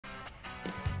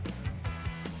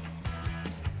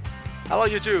Hello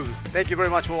YouTube, thank you very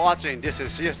much for watching. This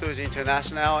is CSTOYS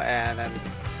International, and then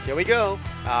here we go,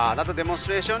 another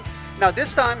demonstration. Now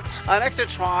this time I'd like to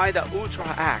try the Ultra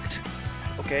Act.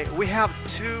 Okay, we have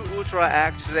two Ultra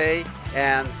Act today,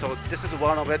 and so this is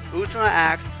one of it. Ultra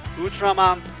Act,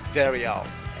 Ultraman Belial,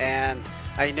 and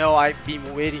I know I've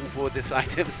been waiting for these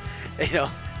items,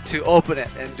 to open it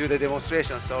and do the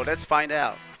demonstration. So let's find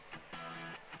out.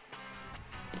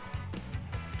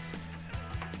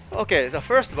 Okay, so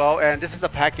first of all, and this is the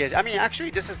package. I mean, actually,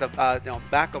 this is the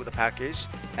back of the package,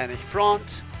 and in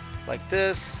front, like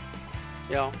this.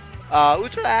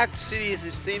 Ultra Act series,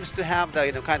 it seems to have the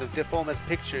kind of deformed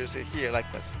pictures here, like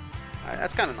this.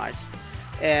 That's kind of nice,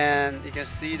 and you can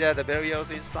see that the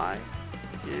Belial's inside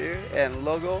here, and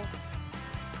logo.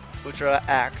 Ultra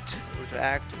Act,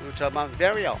 Ultraman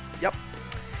Belial. Yep,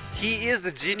 he is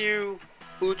the genuine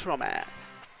Ultraman,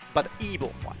 but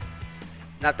evil one.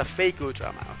 Not the fake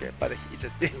Ultraman, okay, but it's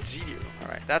a genuine. All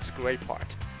right, that's a great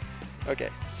part. Okay,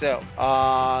 so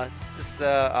this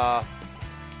I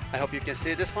hope you can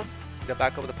see this one. The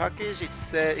back of the package,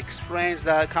 it explains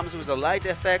that it comes with a light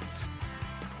effect,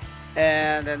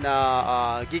 and then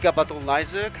Giga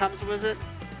Battleizer comes with it.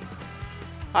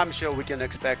 I'm sure we can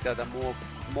expect that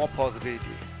more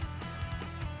possibility.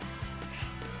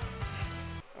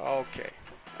 Okay,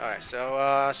 all right.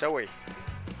 So shall we?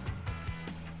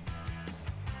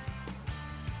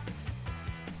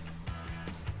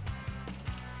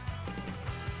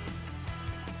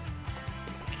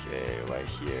 Okay, right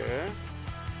here.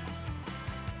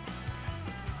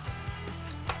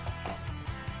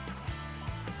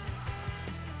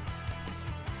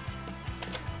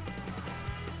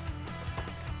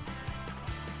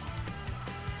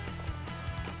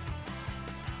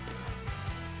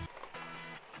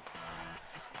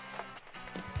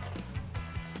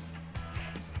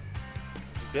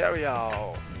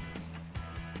 Belial.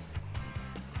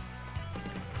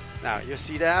 Now you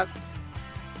see that?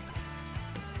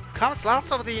 Comes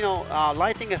lots of the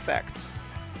lighting effects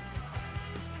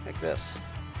like this.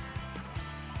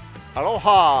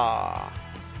 Aloha.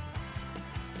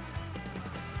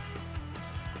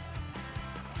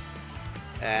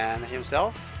 And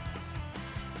himself.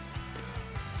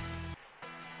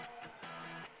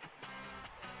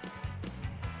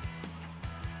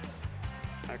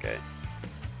 Okay.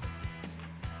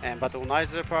 And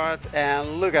Battleizer parts,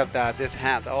 and look at that, this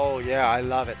hand. Oh yeah, I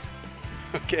love it.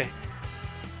 Okay.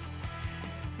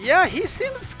 Yeah, he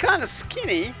seems kind of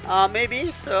skinny,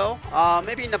 maybe so.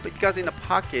 Maybe because in the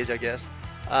package, I guess.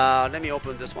 Let me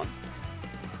open this one.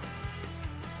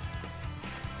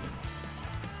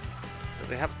 Does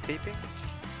it have taping?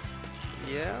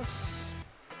 Yes.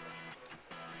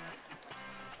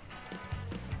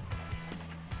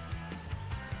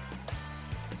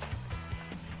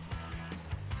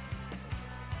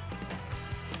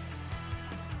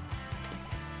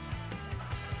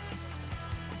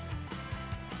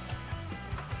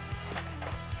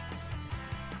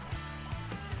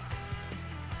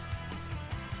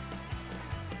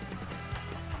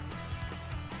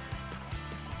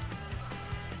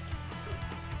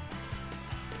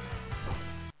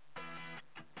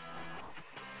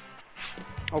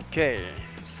 Okay,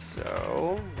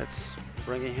 so let's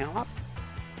bring him up.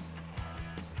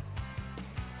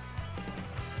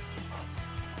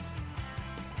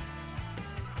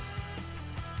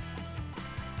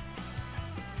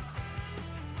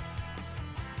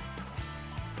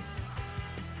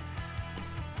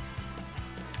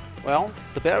 Well,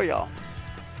 the Belial.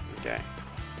 Okay.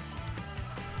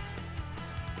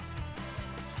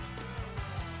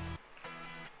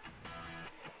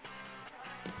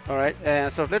 All right,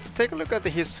 and so let's take a look at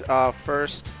his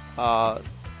first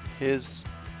his.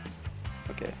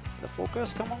 Okay, the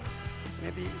focus. Come on,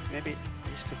 maybe it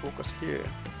needs to focus here.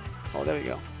 Oh, there we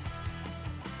go.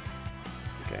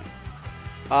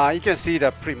 Okay, you can see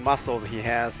the pre-muscles he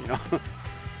has,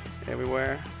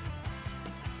 everywhere.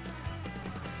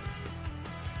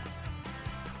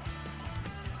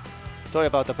 Sorry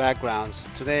about the backgrounds.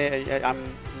 Today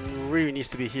I'm really needs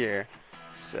to be here,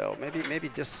 so maybe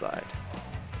this side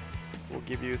will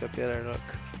give you the better look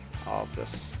of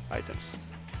this items.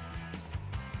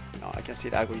 I can see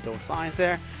the algorithm signs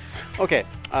there. Okay,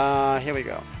 here we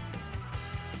go.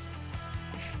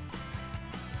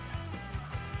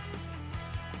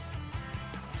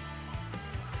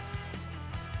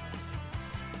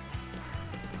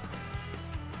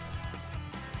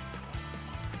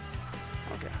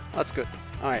 Okay, that's good.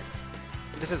 All right,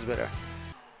 this is better.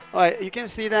 All right, you can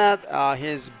see that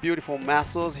his beautiful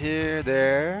muscles here,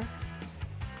 there.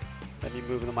 Let me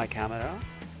move my camera.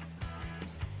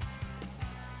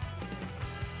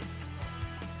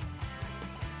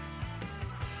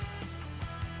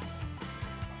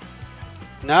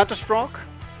 Another stroke?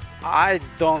 I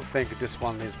don't think this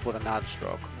one is for another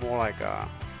stroke. More like a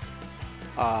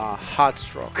hard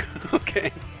stroke.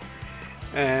 Okay.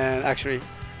 And actually,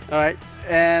 all right.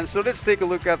 And so let's take a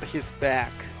look at his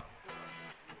back.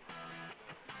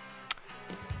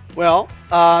 Well,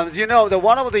 as you know, the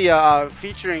one of the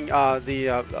featuring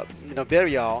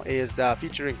Belial is the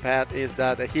featuring part is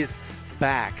that his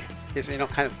back is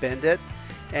kind of bended,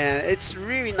 and it's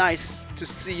really nice to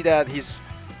see that he's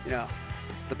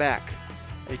the back.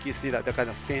 Like you see that the kind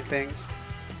of thin things.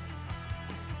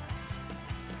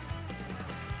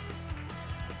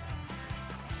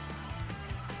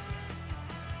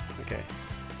 Okay.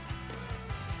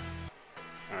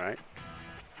 All right.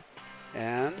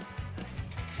 And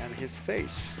his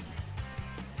face.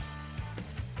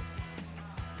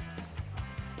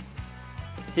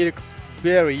 He looked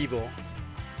very evil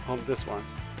on this one.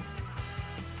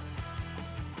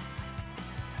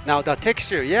 Now the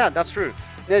texture, yeah, that's true.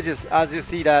 There's just, as you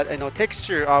see that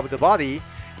texture of the body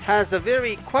has a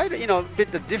very quite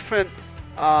bit different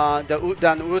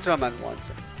than Ultraman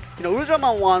ones.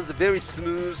 Ultraman ones are very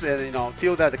smooth and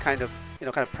feel that the kind of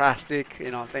kind of plastic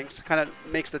things kind of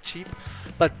makes it cheap,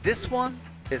 but this one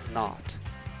is not.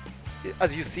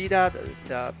 As you see that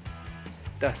the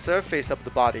surface of the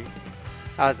body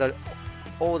has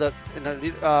all the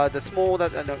the small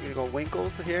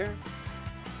wrinkles here.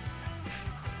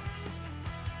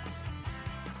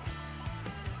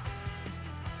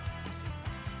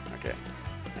 Okay,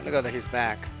 and look at his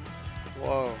back.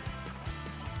 Whoa.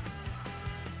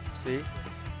 See?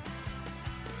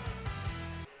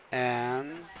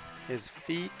 And his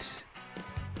feet.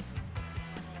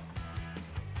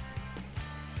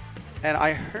 And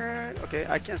I heard, okay,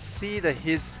 I can see that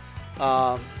his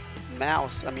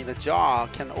mouth, I mean the jaw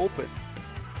can open.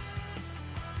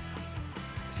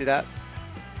 See that?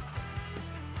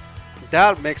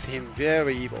 That makes him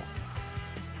very evil.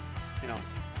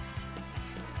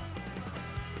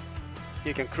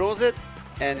 You can close it,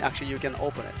 and actually you can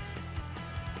open it.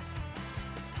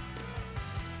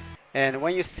 And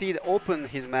when you see it open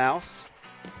his mouth,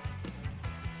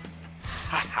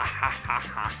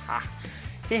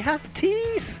 he has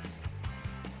teeth.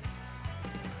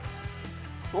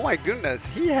 Oh my goodness,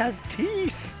 he has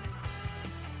teeth.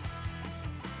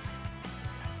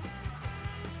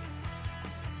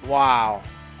 Wow.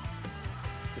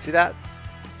 You see that?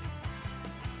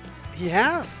 He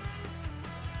has.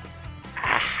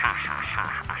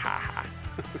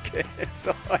 Okay,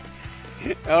 so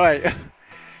all right.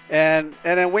 And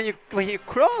then when you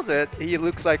cross it, he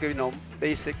looks like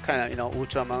basic kind of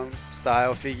Ultraman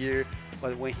style figure,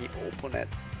 but when he open it,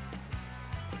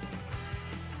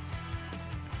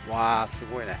 wow, す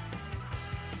ごいね.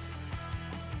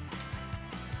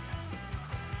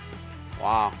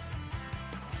 Wow.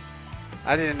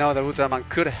 I didn't know that Ultraman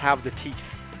could have the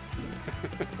teeth.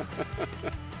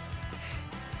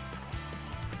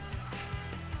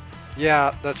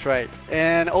 Yeah, that's right.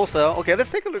 And also, okay, let's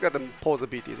take a look at the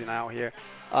possibilities now here.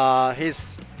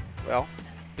 His, well,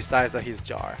 besides his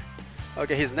jaw.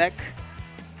 Okay, his neck.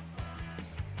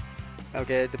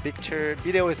 Okay, the picture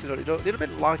video is a little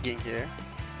bit lagging here.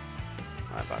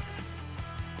 My bad.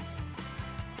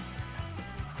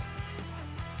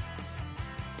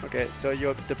 Okay, so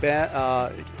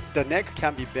the neck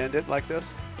can be bended like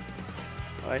this,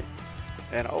 right?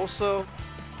 And also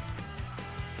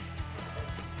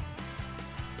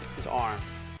his arm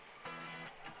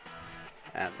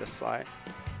and this side.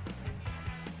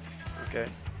 Okay.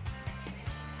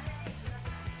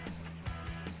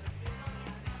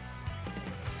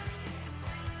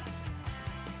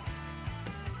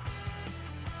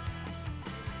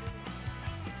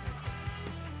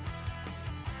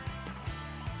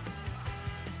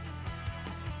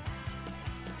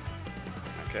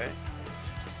 Okay.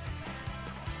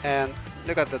 And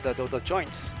look at the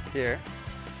joints here.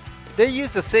 They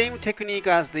use the same technique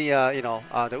as the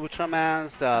the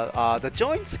Ultramans. The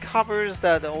joints covers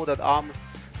all the arm,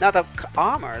 not the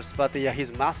armors, but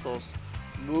his muscles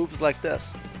moves like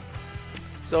this.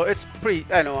 So it's pretty,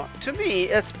 to me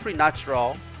it's pretty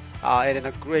natural, and in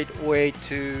a great way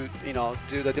to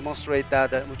demonstrate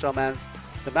that the Ultraman's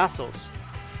the muscles.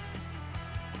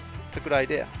 It's a good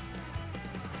idea.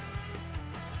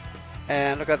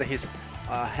 And look at his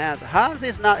hand. Hands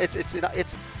is not.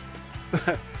 It's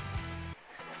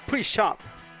pretty sharp.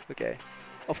 Okay.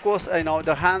 Of course,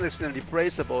 the hand is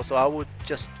replaceable, so I would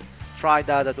just try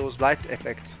those light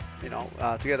effects,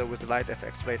 together with the light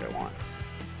effects later on.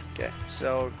 Okay.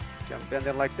 So you can bend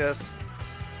it like this.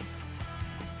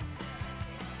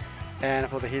 And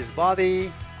for his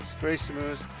body, it's very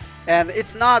smooth, and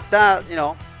it's not that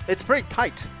it's pretty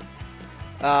tight.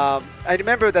 I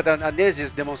remember that on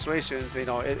Neji's demonstrations,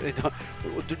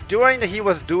 during he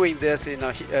was doing this,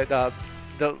 the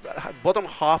bottom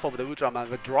half of the Ultraman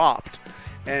was dropped,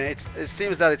 and it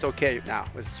seems that it's okay now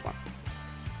with this one.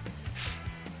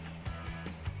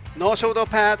 No shoulder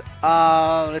pad.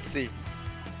 Let's see.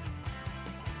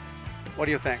 What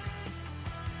do you think?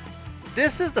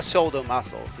 This is the shoulder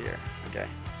muscles here, okay?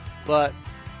 But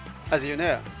as you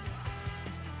know,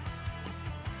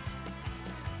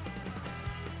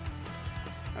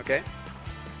 okay?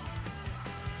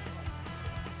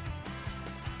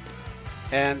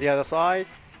 And the other side.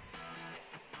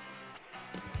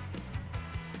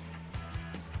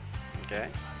 Okay.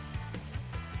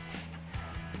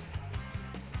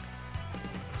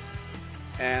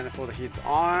 And for his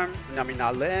arm, I mean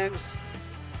not legs.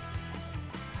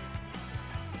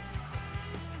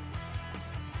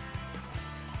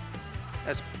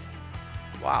 That's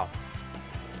wow.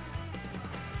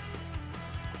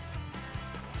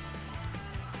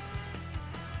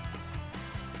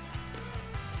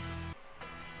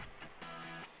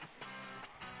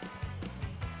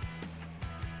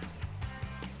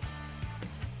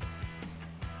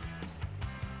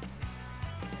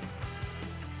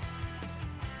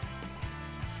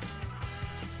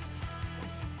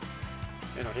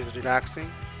 He's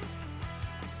relaxing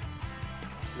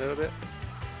a little bit.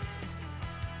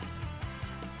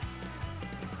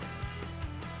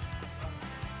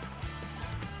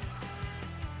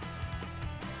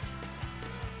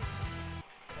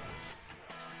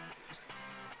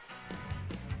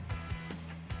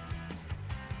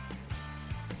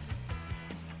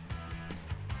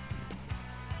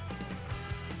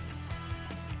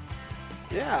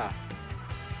 Yeah.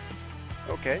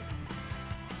 Okay.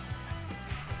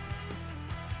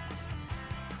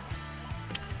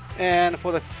 And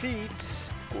for the feet,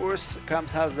 of course,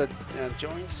 has the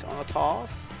joints on the toes.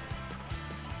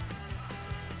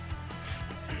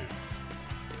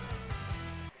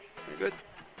 Very good.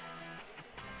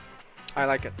 I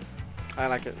like it. I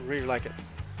like it. Really like it.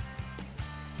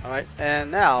 All right, and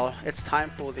now it's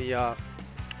time for the.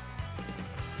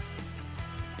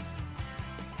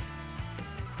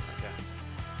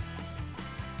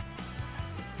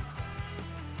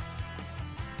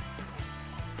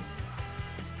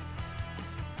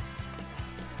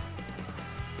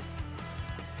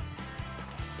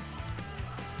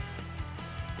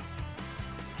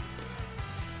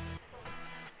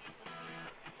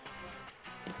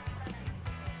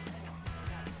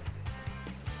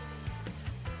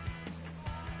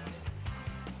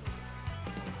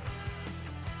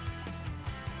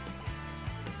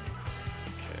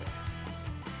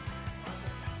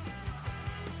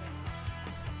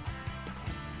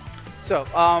 So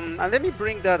let me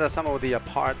bring that some of the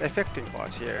affecting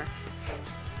parts here.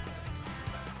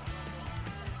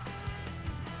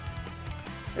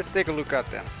 Let's take a look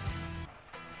at them.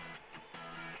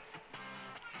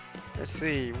 Let's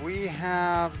see. We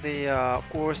have the, of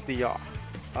course, the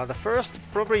first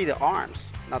probably the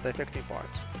arms, not the affecting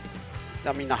parts.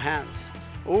 I mean the hands.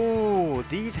 Oh,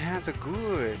 these hands are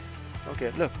good.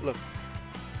 Okay, look.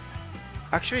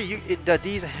 Actually,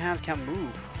 these hands can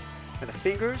move, and the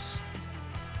fingers.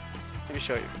 Let me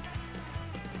show you.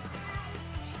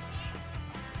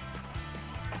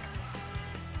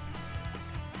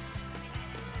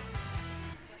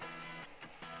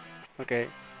 Okay,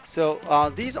 so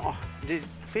these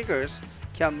fingers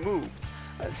can move.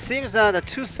 It seems that the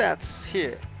two sets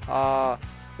here, the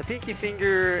pinky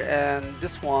finger and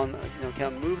this one,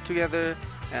 can move together,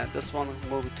 and this one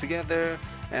move together,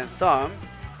 and thumb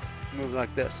move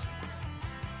like this.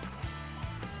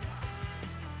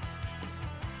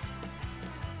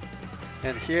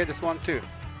 And here, this one too.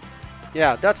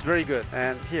 Yeah, that's very good.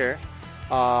 And here,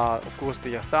 of course,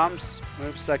 the thumbs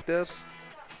moves like this.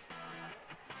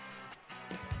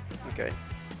 Okay,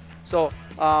 so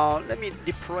let me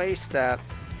replace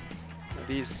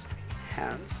these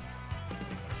hands.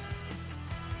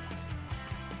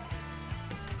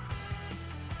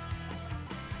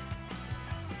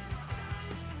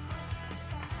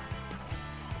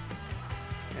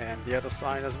 And the other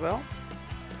side as well.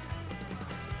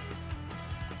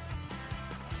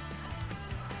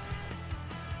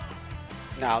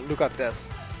 Now look at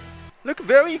this. Look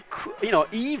very,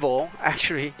 evil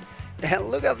actually. And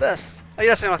look at this. い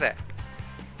らっしゃいませ.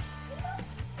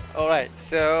 All right.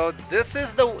 So this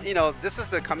is the,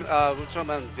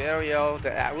 Ultraman Belial,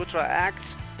 the Ultra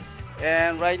Act,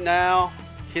 and right now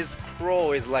his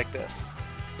crow is like this.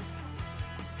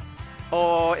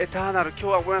 エターナル、今日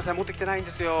はごめんなさい、持ってきてないん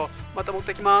ですよ。また持っ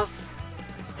てきます。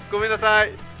ごめんなさ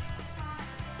い。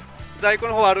在庫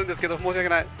の方はあるんですけど申し訳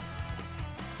ない。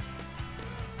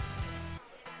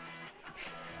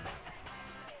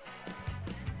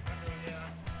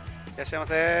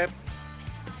Irashaimase.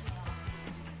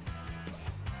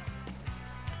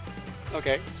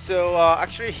 Okay, so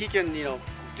actually he can,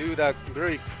 do that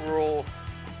very cruel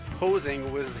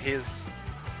posing with his.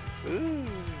 Ooh.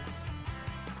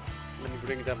 Let me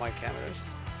bring down my cameras.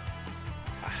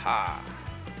 Aha.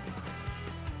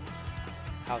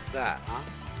 How's that, huh?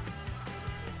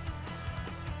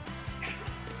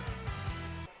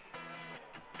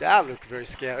 That looked very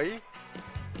scary.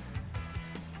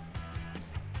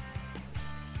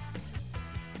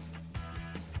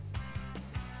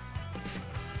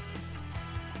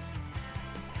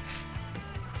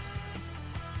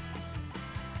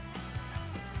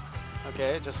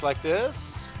 Okay, just like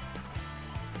this.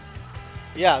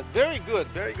 Yeah, very good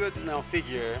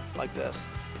figure like this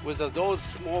with those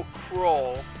small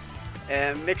crawl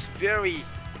and makes very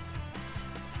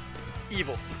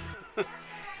evil.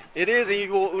 It is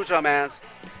evil Ultramans.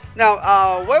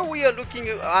 Now, while we are looking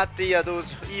at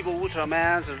those evil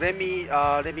Ultramans,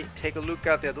 let me take a look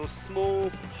at those small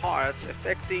parts,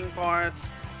 affecting parts,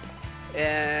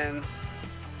 and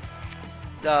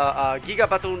the Giga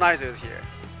Battlenizers here.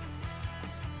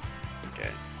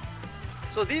 Okay.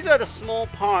 So these are the small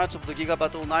parts of the Giga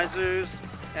Battlenizers,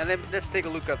 and let's take a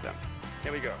look at them.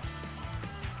 Here we go.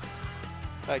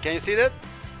 Alright, can you see that?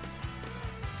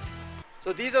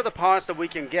 So these are the parts that we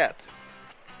can get.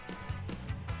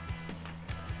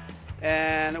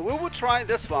 And we will try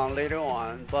this one later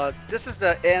on, but this is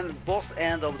the boss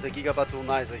end of the Giga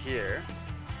Battleizer here.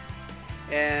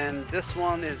 And this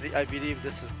one is I believe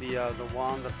this is the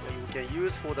one that we can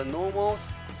use for the normal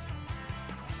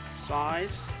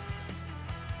size.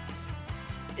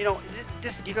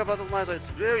 This Giga Battleizer is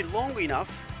very long enough,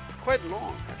 quite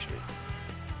long actually.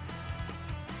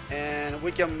 And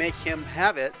we can make him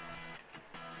have it.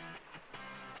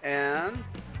 And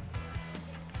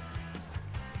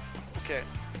okay,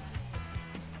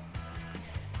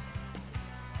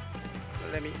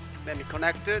 let me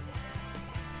connect it.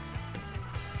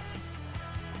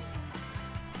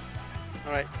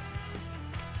 All right,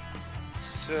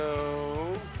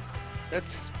 so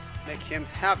let's make him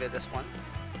have it, this one,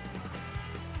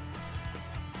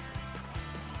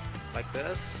 like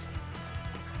this.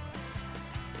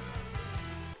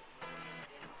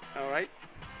 All right.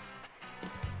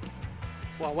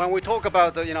 Well, when we talk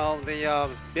about the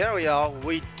burial,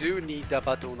 we do need the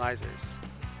battlenizers.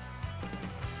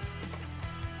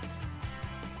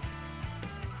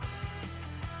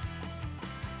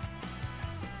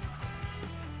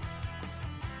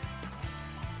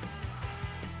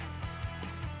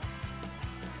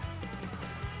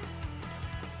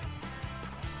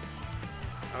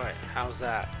 All right, how's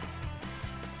that?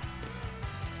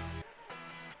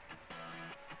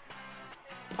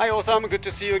 Hi, Osam. Good to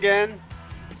see you again.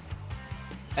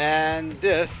 And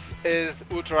this is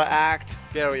Ultra Act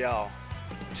Burial,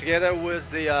 together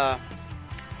with the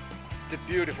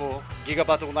beautiful Giga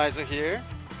Battleizer here.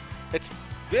 It's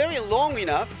very long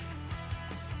enough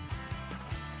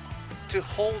to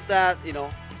hold that,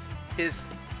 he's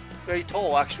very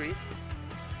tall actually.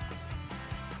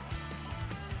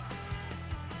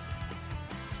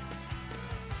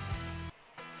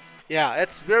 Yeah,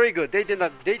 it's very good. They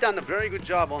done a very good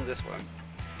job on this one.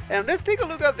 And let's take a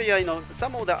look at the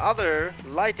some of the other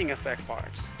lighting effect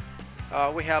parts.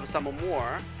 We have some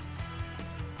more,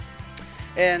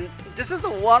 and this is the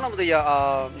one of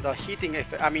the heating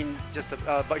effect. I mean, just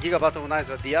Giga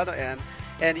Battleizer at the other end,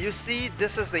 and you see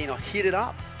this is the heated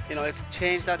up. It's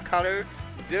changed that color,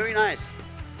 very nice.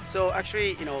 So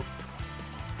actually,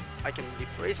 I can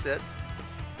replace it.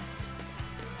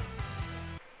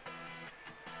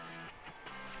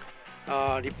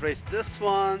 Replace this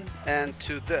one and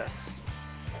to this.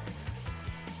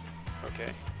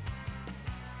 Okay.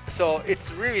 So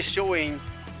it's really showing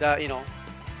the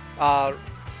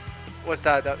what's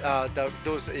that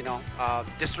those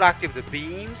destructive the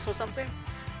beams or something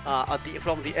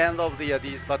from the end of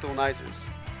these battlenizers.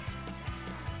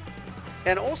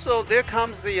 And also there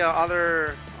comes the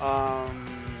other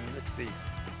let's see,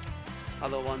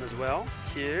 other one as well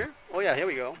here. Oh yeah, here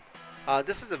we go.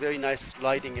 This is a very nice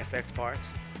lighting effect part,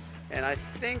 and I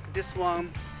think this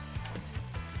one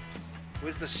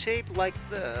with the shape like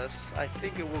this, I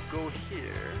think it will go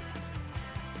here.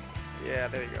 Yeah,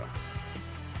 there you go.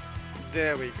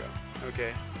 There we go.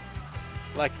 Okay,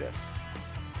 like this.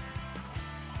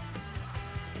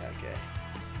 Okay,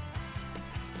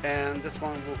 and this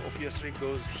one will obviously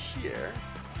goes here,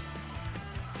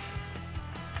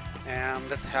 and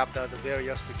let's have the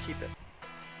barriers to keep it.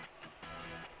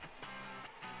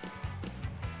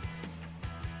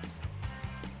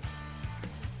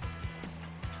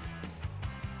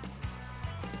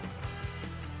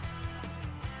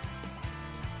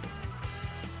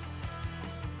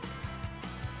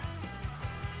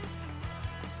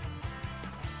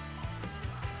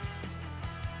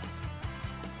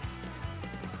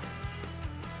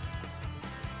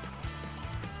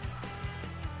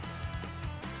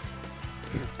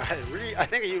 I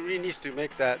think he really needs to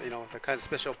make that, the kind of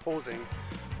special posing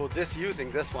for this,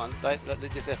 using this one, right?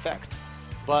 This effect.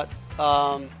 But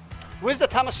with the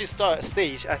Tamashi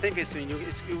stage, I think it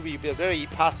will be very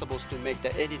possible to make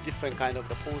any different kind of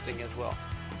the posing as well.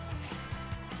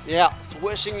 Yeah,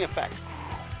 swishing effect.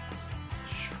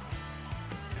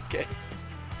 Okay.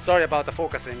 Sorry about the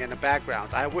focusing and the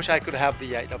backgrounds. I wish I could have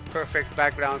the perfect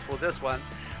backgrounds for this one,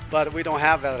 but we don't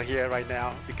have that here right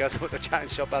now because of the giant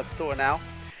shop at store now.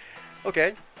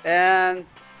 Okay, and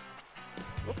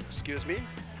oops, excuse me.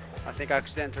 I think I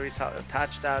accidentally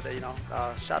touched that,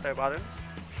 shutter buttons.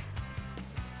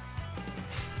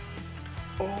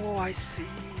 Oh, I see.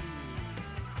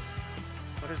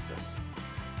 What is this?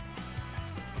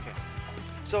 Okay.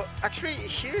 So actually,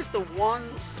 here's the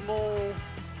one small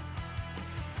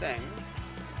thing,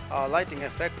 lighting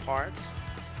effect parts,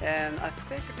 and I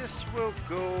think this will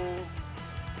go.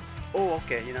 Oh,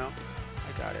 okay.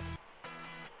 I got it.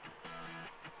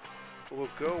 We'll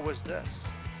go with this,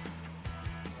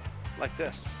 like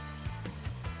this.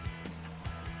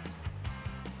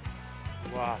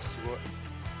 Wow, so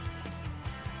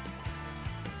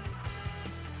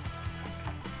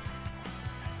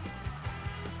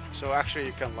So actually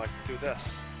you can do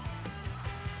this,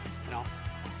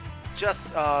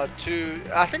 just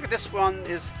I think this one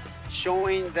is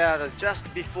showing that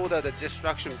just before the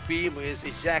destruction beam is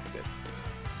ejected.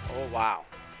 Oh wow.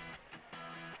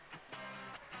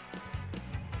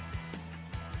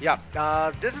 Yeah,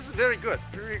 this is very good,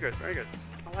 very good, very good.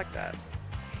 I like that.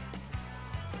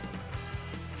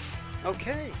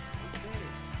 Okay.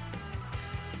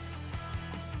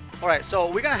 Alright, so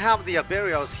we're gonna have the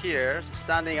burials here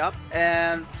standing up,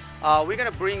 and we're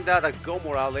gonna bring that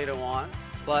Gomorrah later on,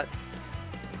 but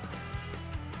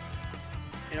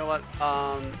you know what,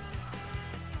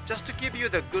 just to give you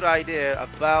the good idea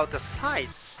about the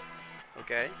size,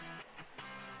 okay,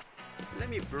 let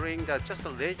me bring that just a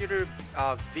regular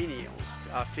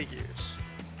vinyls figures.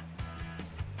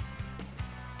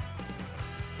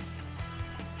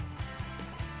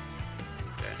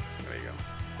 Okay, there you go.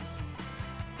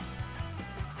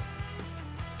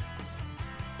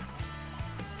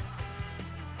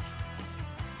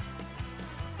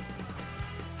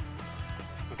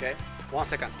 Okay, 1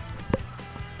 second.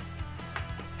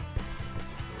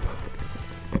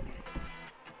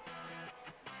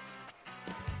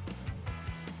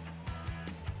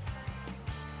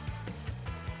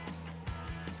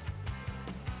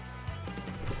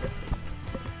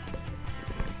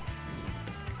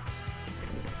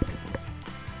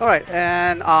 Alright,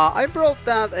 and I brought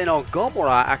that,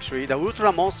 Gomorrah actually, the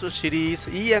Ultra Monster series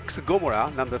EX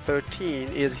Gomorrah number 13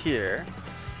 is here.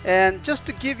 And just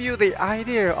to give you the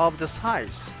idea of the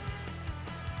size.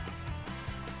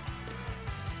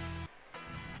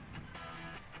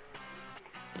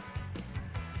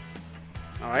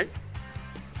 Alright.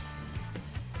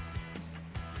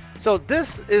 So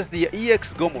this is the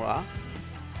EX Gomorrah.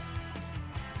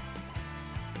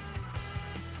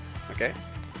 Okay.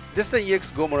 This is the EX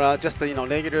Gomorrah, just the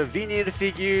regular vinyl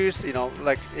figures,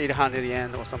 like 800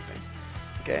 yen or something.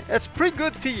 Okay, it's pretty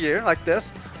good figure like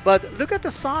this, but look at the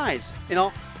size.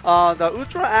 The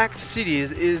Ultra Act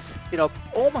series is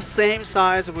almost same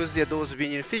size with those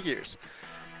vinyl figures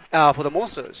for the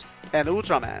monsters and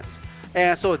Ultramans,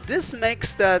 and so this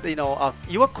makes that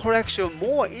your collection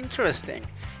more interesting.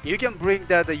 You can bring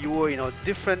that your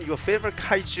different your favorite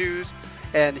kaijus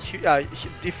and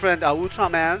different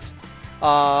Ultramans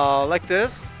like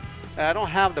this. I don't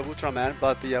have the Ultraman,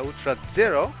 but the Ultra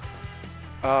Zero.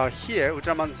 Here,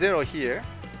 Ultraman Zero here,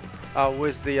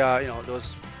 with the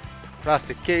those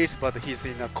plastic case, but he's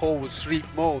in a cold sleep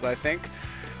mode, I think.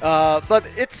 But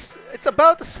it's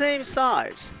about the same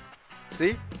size.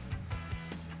 See?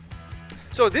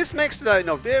 So this makes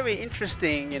the very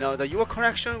interesting. That your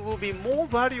collection will be more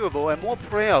valuable and more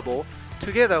playable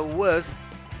together with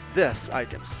this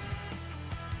items.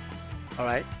 All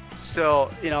right. So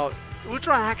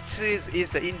Ultra Act series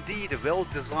is indeed well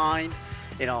designed.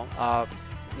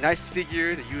 Nice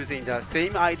figure using the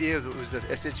same idea with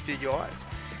the S.H.Figuart,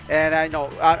 and I know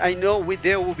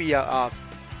there will be Ultra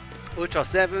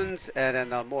 7s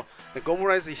and then more. The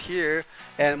Gomorrah is here,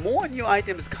 and more new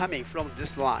items coming from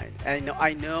this line. And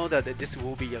I know that this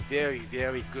will be a very,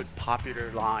 very good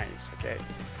popular lines. Okay,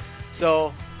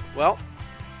 so well,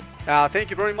 thank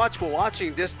you very much for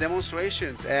watching this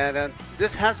demonstrations, and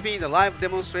this has been a live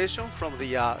demonstration from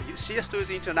the CSTOYS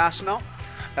International.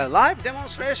 A live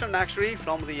demonstration actually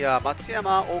from the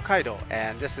Matsuyama, Hokkaido,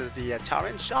 and this is the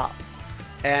challenge shop,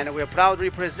 and we proudly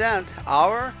present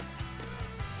our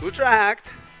Ultra Act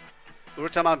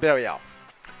Ultraman Belial.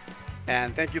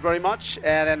 And thank you very much.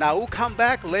 And then we'll come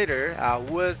back later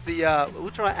with the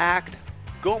Ultra Act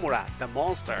Gomora, the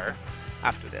monster,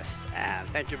 after this. And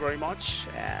thank you very much.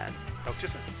 And talk to you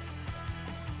soon.